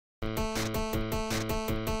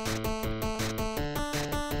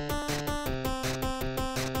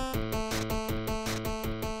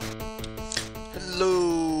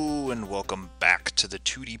to the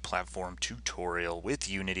 2D platform tutorial with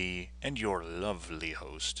Unity and your lovely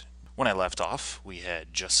host. When I left off, we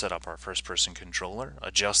had just set up our first-person controller,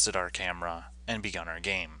 adjusted our camera, and begun our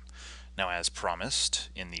game. Now, as promised,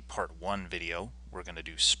 in the part 1 video, we're going to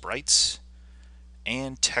do sprites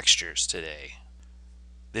and textures today.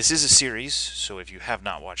 This is a series, so if you have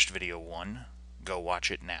not watched video 1, go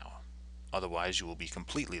watch it now. Otherwise, you will be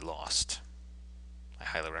completely lost. I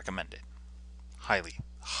highly recommend it.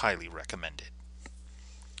 Highly recommend it.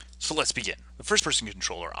 So let's begin. The first-person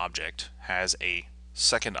controller object has a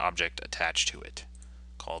second object attached to it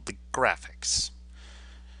called the graphics.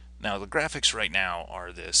 Now the graphics right now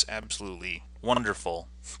are this absolutely wonderful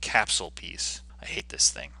capsule piece. I hate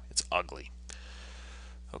this thing. It's ugly.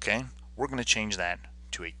 Okay, we're going to change that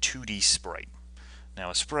to a 2D sprite.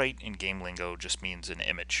 Now a sprite in game lingo just means an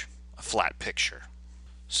image, a flat picture.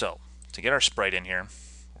 So to get our sprite in here,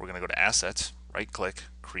 we're going to go to Assets, right click,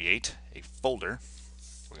 create a folder.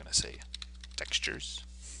 We're going to say textures,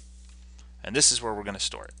 and this is where we're going to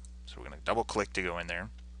store it. So we're going to double click to go in there,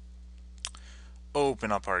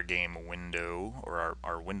 open up our game window, or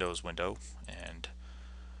our Windows window, and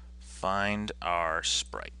find our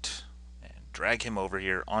sprite and drag him over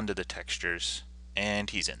here onto the textures,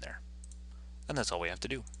 and he's in there. And that's all we have to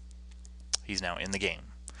do. He's now in the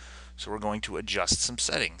game. So we're going to adjust some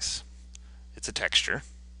settings. It's a texture.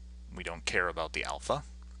 We don't care about the alpha.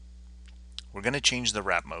 We're going to change the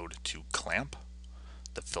wrap mode to clamp,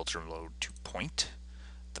 the filter mode to point,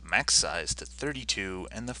 the max size to 32,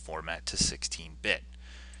 and the format to 16-bit.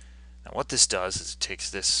 Now what this does is it takes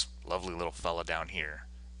this lovely little fella down here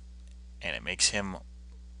and it makes him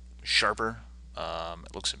sharper,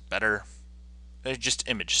 it looks better. They're just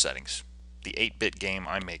image settings. The 8-bit game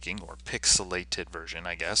I'm making, or pixelated version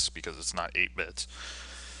I guess, because it's not 8 bits,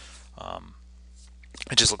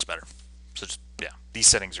 it just looks better. So just, yeah, these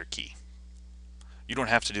settings are key. You don't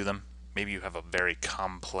have to do them. Maybe you have a very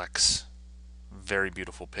complex, very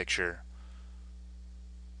beautiful picture.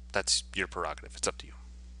 That's your prerogative. It's up to you.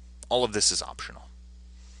 All of this is optional.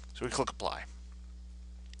 So we click apply.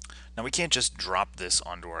 Now we can't just drop this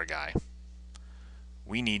onto our guy.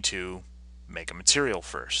 We need to make a material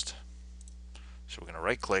first. So we're going to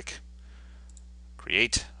right click,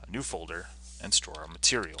 create a new folder, and store our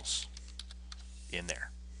materials in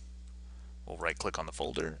there. We'll right click on the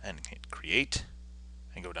folder and hit create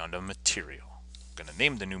and go down to material. I'm going to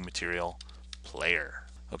name the new material player.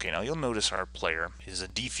 Okay, now you'll notice our player is a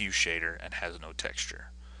diffuse shader and has no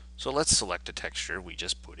texture. So let's select a texture we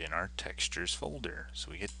just put in our textures folder.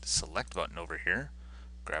 So we hit the select button over here,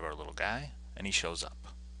 grab our little guy, and he shows up.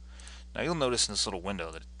 Now you'll notice in this little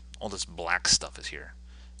window that all this black stuff is here,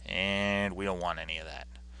 and we don't want any of that.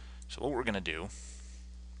 So what we're going to do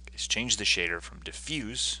is change the shader from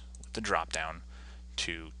diffuse with the drop down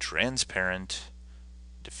to transparent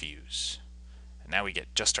diffuse. And now we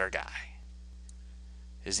get just our guy.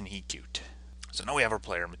 Isn't he cute? So now we have our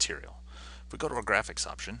player material. If we go to our graphics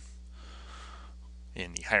option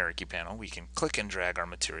in the hierarchy panel, we can click and drag our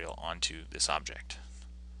material onto this object.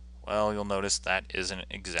 Well, you'll notice that isn't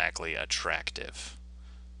exactly attractive.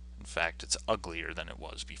 In fact, it's uglier than it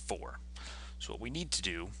was before. So what we need to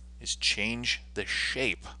do is change the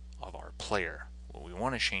shape of our player. What we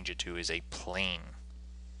want to change it to is a plane.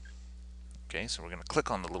 Okay, so we're going to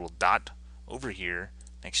click on the little dot over here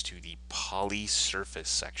next to the poly surface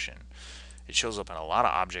section. It shows up in a lot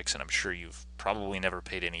of objects, and I'm sure you've probably never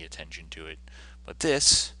paid any attention to it. But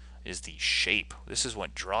this is the shape. This is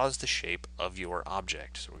what draws the shape of your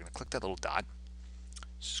object. So we're going to click that little dot,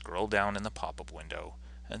 scroll down in the pop-up window,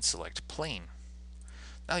 and select plane.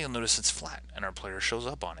 Now you'll notice it's flat and our player shows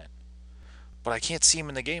up on it. But I can't see him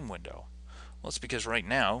in the game window. Well, it's because right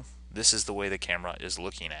now this is the way the camera is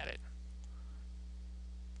looking at it.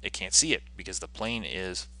 It can't see it because the plane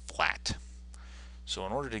is flat. So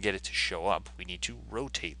in order to get it to show up, we need to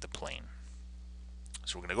rotate the plane.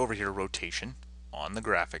 So we're going to go over here to rotation on the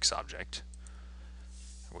graphics object.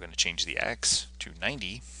 We're going to change the X to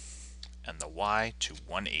 90 and the Y to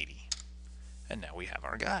 180. And now we have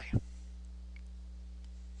our guy.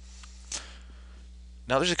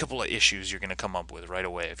 Now there's a couple of issues you're going to come up with right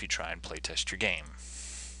away if you try and play test your game.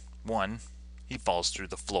 One, he falls through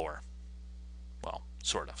the floor. Well,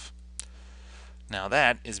 sort of. Now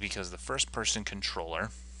that is because the first person controller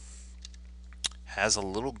has a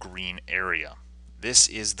little green area. This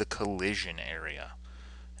is the collision area.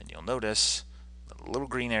 And you'll notice the little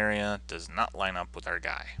green area does not line up with our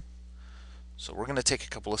guy. So we're going to take a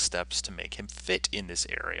couple of steps to make him fit in this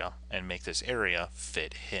area and make this area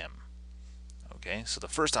fit him. Okay, so the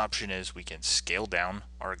first option is we can scale down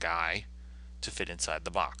our guy to fit inside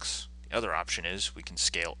the box. The other option is we can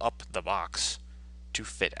scale up the box to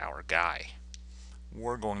fit our guy.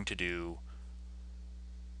 We're going to do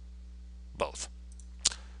both.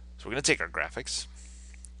 So we're going to take our graphics,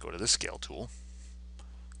 go to the scale tool,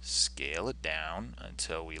 scale it down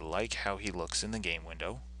until we like how he looks in the game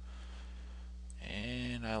window.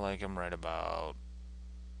 And I like him right about,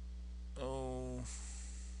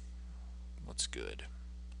 what's good?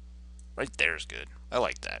 Right there's good. I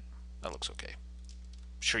like that. That looks okay.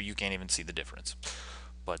 Sure, you can't even see the difference.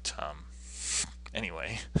 But,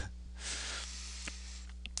 anyway.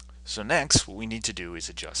 So next, what we need to do is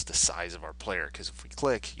adjust the size of our player, because if we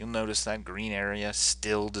click, you'll notice that green area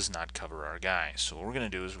still does not cover our guy. So what we're going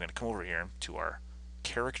to do is we're going to come over here to our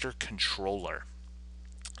character controller.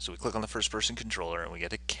 So we click on the first person controller and we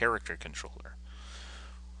get a character controller.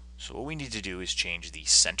 So what we need to do is change the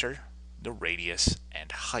center, the radius,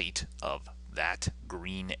 and height of that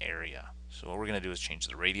green area. So what we're going to do is change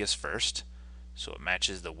the radius first so it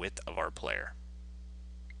matches the width of our player.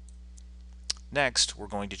 Next, we're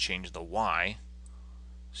going to change the Y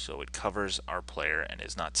so it covers our player and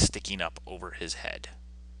is not sticking up over his head.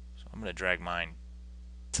 So I'm going to drag mine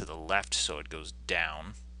to the left so it goes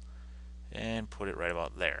down and put it right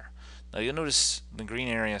about there. Now you'll notice the green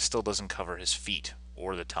area still doesn't cover his feet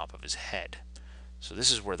or the top of his head. So this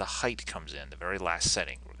is where the height comes in, the very last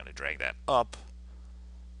setting. We're going to drag that up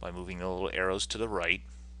by moving the little arrows to the right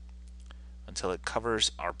until it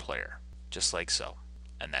covers our player, just like so.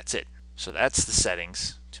 And that's it. So that's the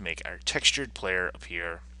settings to make our textured player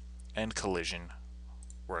appear and collision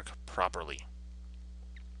work properly.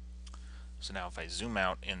 So now if I zoom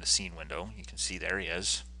out in the scene window, you can see there he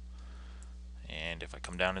is. And if I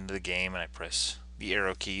come down into the game and I press the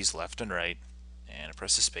arrow keys left and right, and I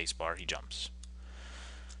press the space bar, he jumps.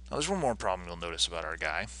 Now there's one more problem you'll notice about our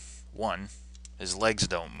guy. One, his legs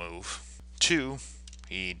don't move. Two,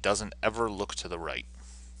 he doesn't ever look to the right.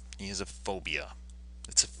 He has a phobia.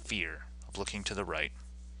 It's a fear of looking to the right.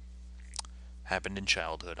 Happened in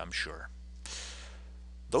childhood, I'm sure.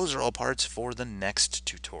 Those are all parts for the next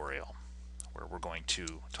tutorial, where we're going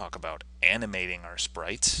to talk about animating our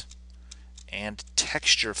sprites and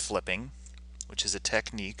texture flipping, which is a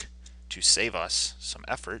technique to save us some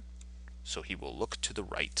effort so he will look to the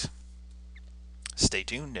right. Stay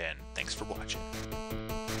tuned and thanks for watching.